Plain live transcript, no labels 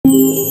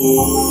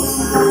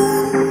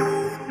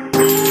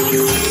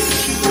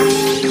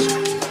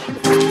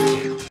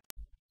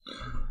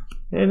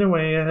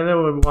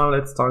everyone,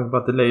 let's talk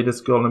about the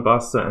latest golden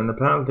buzzer. And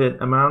apparently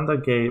Amanda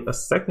gave a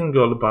second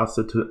golden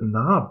buzzer to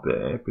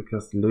Nabe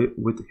because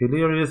with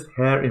hilarious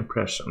hair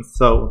impressions.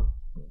 So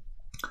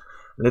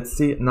let's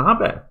see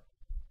Nabe.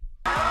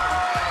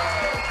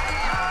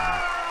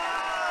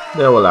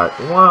 They were like,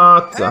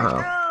 what the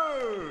hell?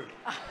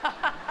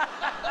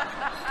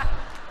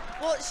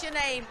 What's your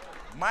name?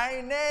 My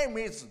name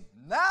is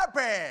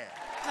Nabe.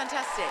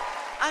 Fantastic.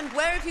 And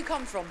where have you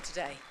come from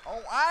today?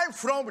 Oh, I'm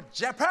from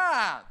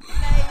Japan.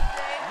 Amazing.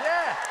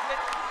 Yeah.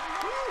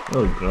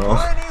 Oh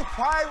god.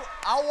 25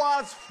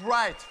 hours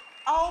flight.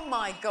 Oh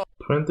my god.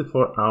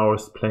 24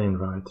 hours plane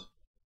ride.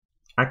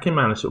 I can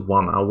manage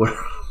 1 hour.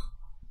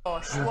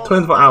 Gosh. Well,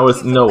 24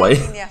 hours, no way.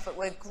 The effort.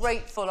 We're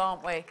grateful,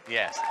 aren't we?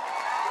 Yes.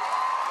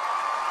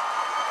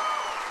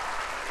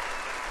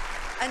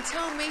 And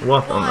tell me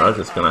What on earth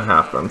is gonna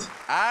happen?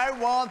 I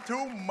want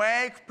to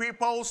make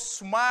people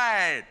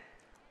smile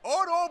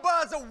all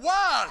over the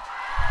world.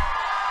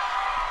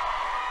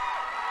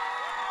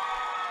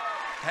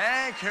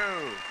 Thank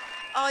you.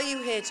 Are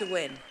you here to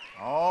win?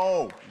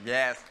 Oh,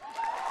 yes.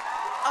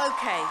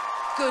 Okay.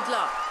 Good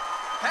luck.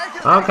 Thank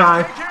you.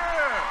 Okay. Thank you.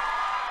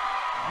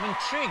 I'm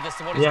intrigued as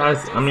to what he's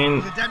Yes, going to do. I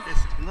mean, He's a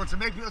dentist. He wants to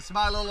make people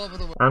smile all over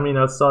the world.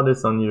 I saw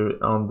this on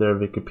their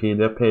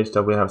Wikipedia page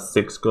that we have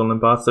 6 golden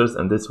buzzers,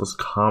 and this was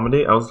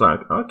comedy. I was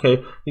like,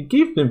 okay, it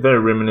gives me very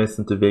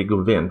reminiscent to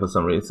Viggo Vin for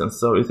some reason.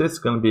 So is this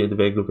going to be the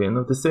Viggo Vin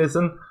of the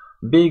season?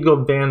 Viggo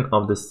Vin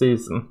of the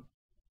season.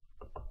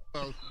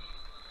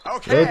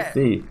 Okay. Let's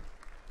see.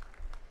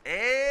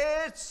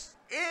 It's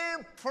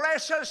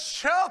impression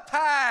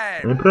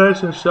showtime.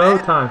 Impression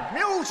showtime.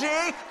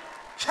 Music,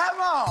 come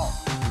on.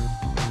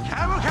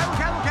 Come on, come on,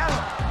 come on, come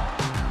on.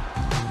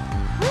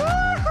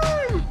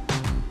 Woohoo!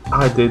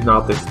 I did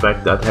not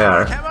expect that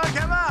hair. Come on,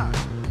 come on.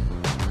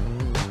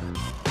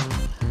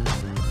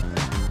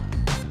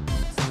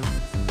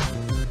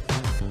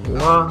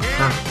 What?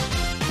 Okay.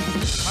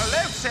 My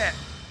left set.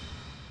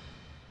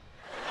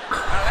 My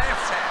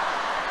left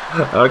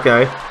set.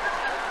 Okay.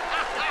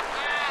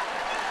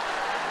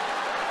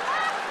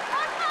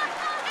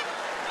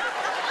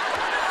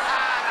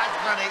 That's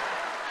funny.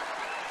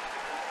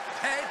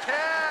 Thank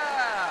you.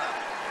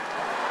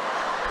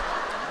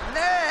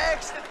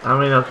 Next.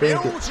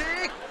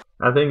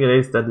 I think it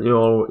is that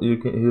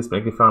he's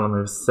making fun of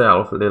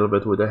himself a little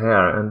bit with the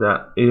hair, and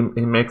that he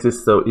makes it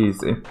so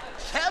easy.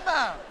 Come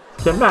on.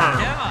 Come on.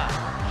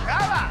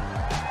 Come on.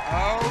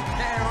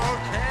 Okay,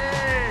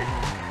 okay.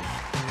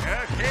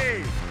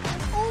 Okay.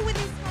 All with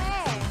his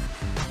hair.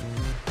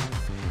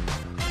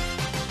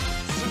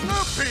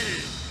 Snoopy.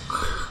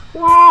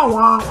 Wah,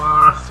 wah,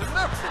 wah.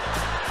 Snoopy.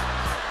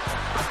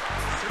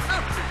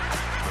 Snoopy.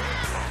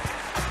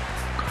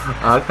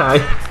 Okay.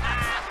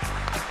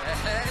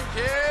 Thank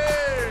you.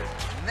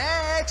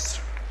 Next.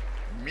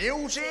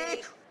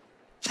 Music.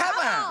 Come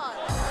on.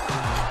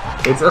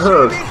 It's a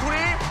hook. Cream,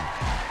 cream.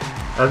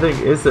 I think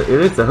it is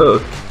a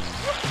hook.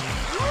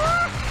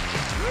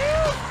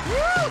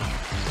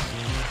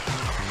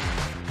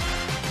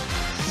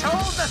 Show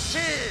the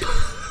seat.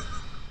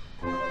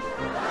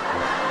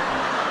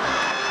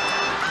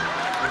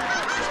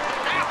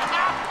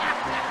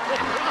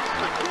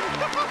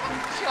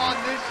 Sean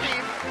the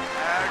sheep.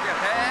 Okay,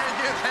 thank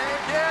you,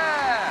 thank you.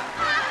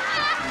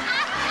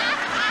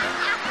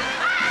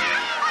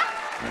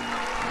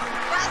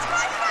 That's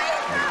my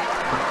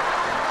favourite.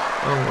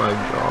 Oh my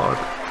god.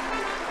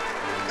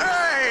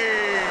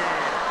 Hey.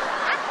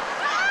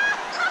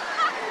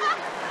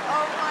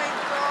 Oh my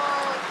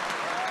god.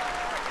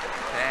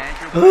 Thank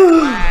you very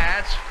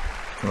much.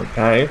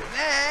 Okay.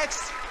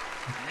 Next.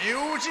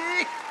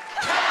 Music.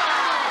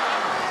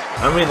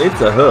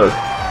 It's a hook.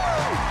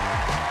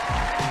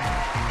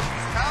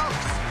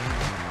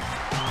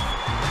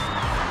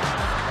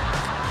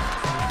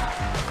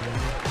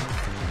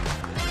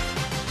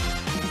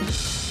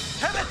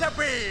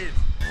 Teletubbies.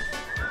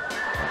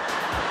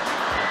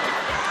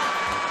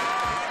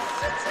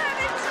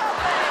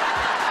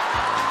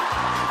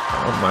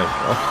 Oh my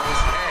god.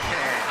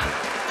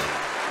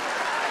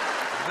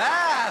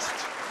 Last.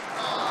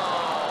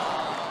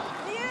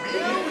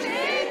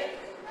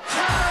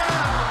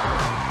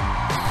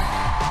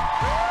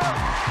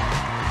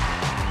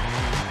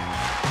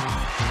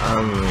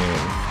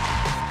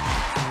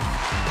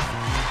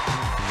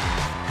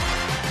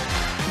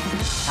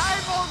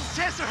 Simon's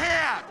chest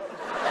hair.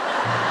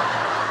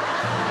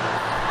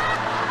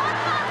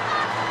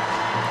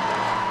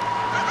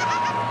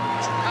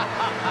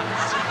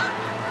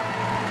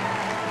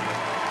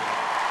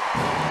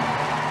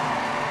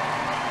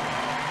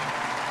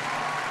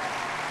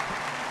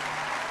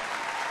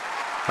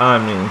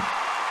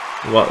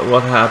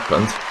 What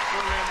happened?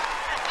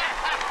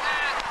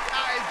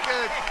 That is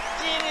good.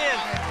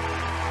 Genius!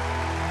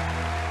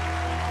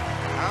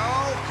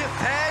 Okay,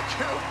 thank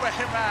you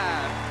very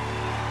much.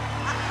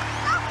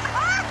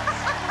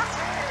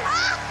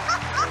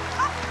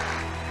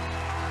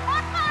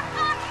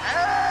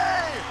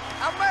 Hey,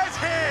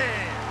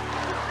 amazing!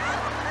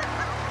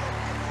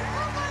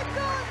 Oh my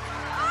god.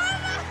 Oh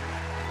my.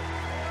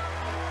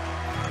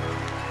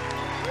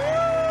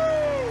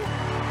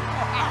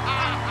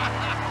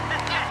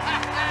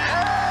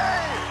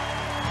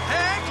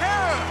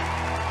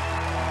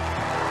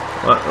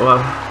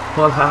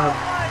 What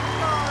happened?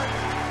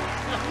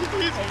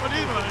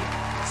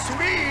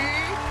 3,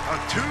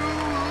 2,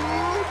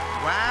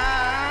 1,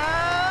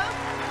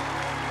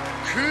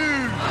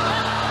 cool.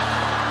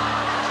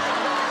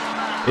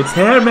 It's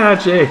hair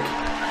magic!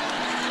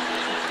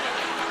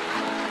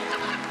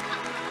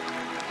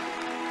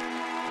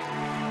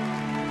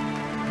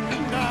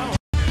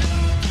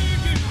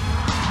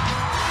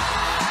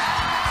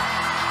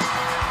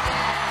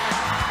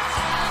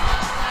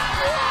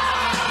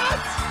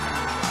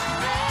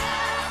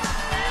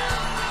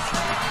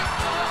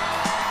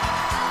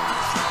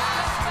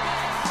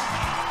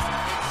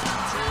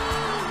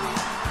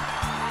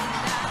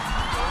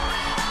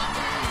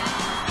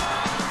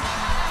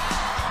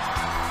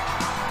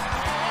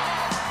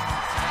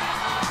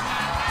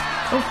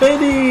 Oh,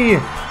 Betty!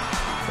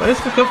 Where's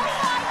the cup?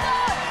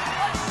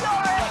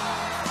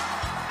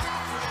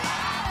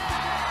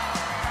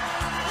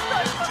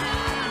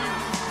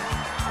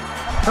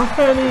 Oh,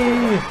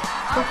 Betty!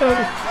 Oh,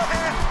 Betty!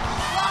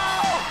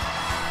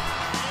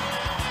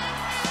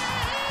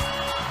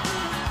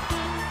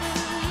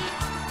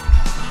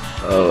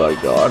 Oh my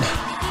god.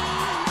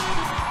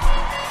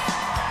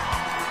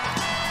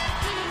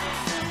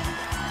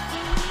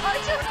 I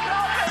just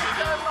love it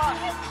so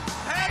much.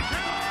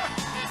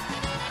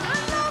 I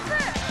love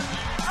it.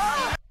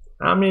 Oh.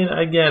 I mean,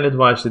 I get it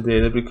why she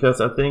did it,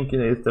 because I think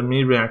it's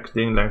me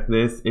reacting like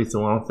this is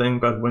one thing,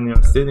 but when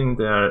you're sitting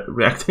there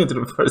reacting to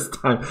the first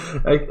time,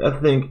 I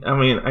think, I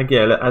mean, I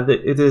get it. I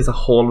think it is a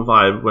whole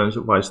vibe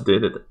why she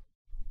did it.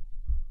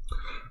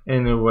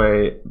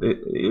 Anyway,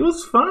 it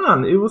was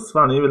fun. It was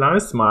fun. Even I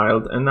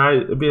smiled, and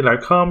I be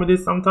like comedy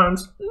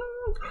sometimes.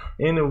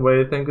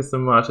 Anyway, thank you so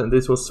much, and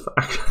this was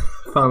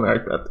fun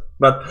like that.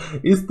 But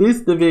is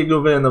this the big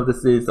event of the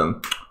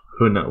season?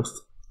 Who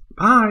knows?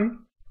 Bye.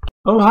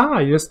 Oh hi,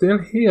 you're still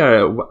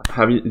here.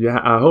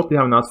 I hope you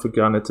have not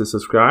forgotten to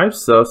subscribe.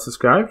 So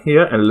subscribe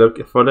here and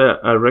look for the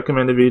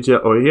recommended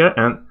video over here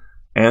and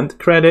end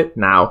credit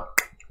now.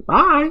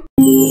 Bye.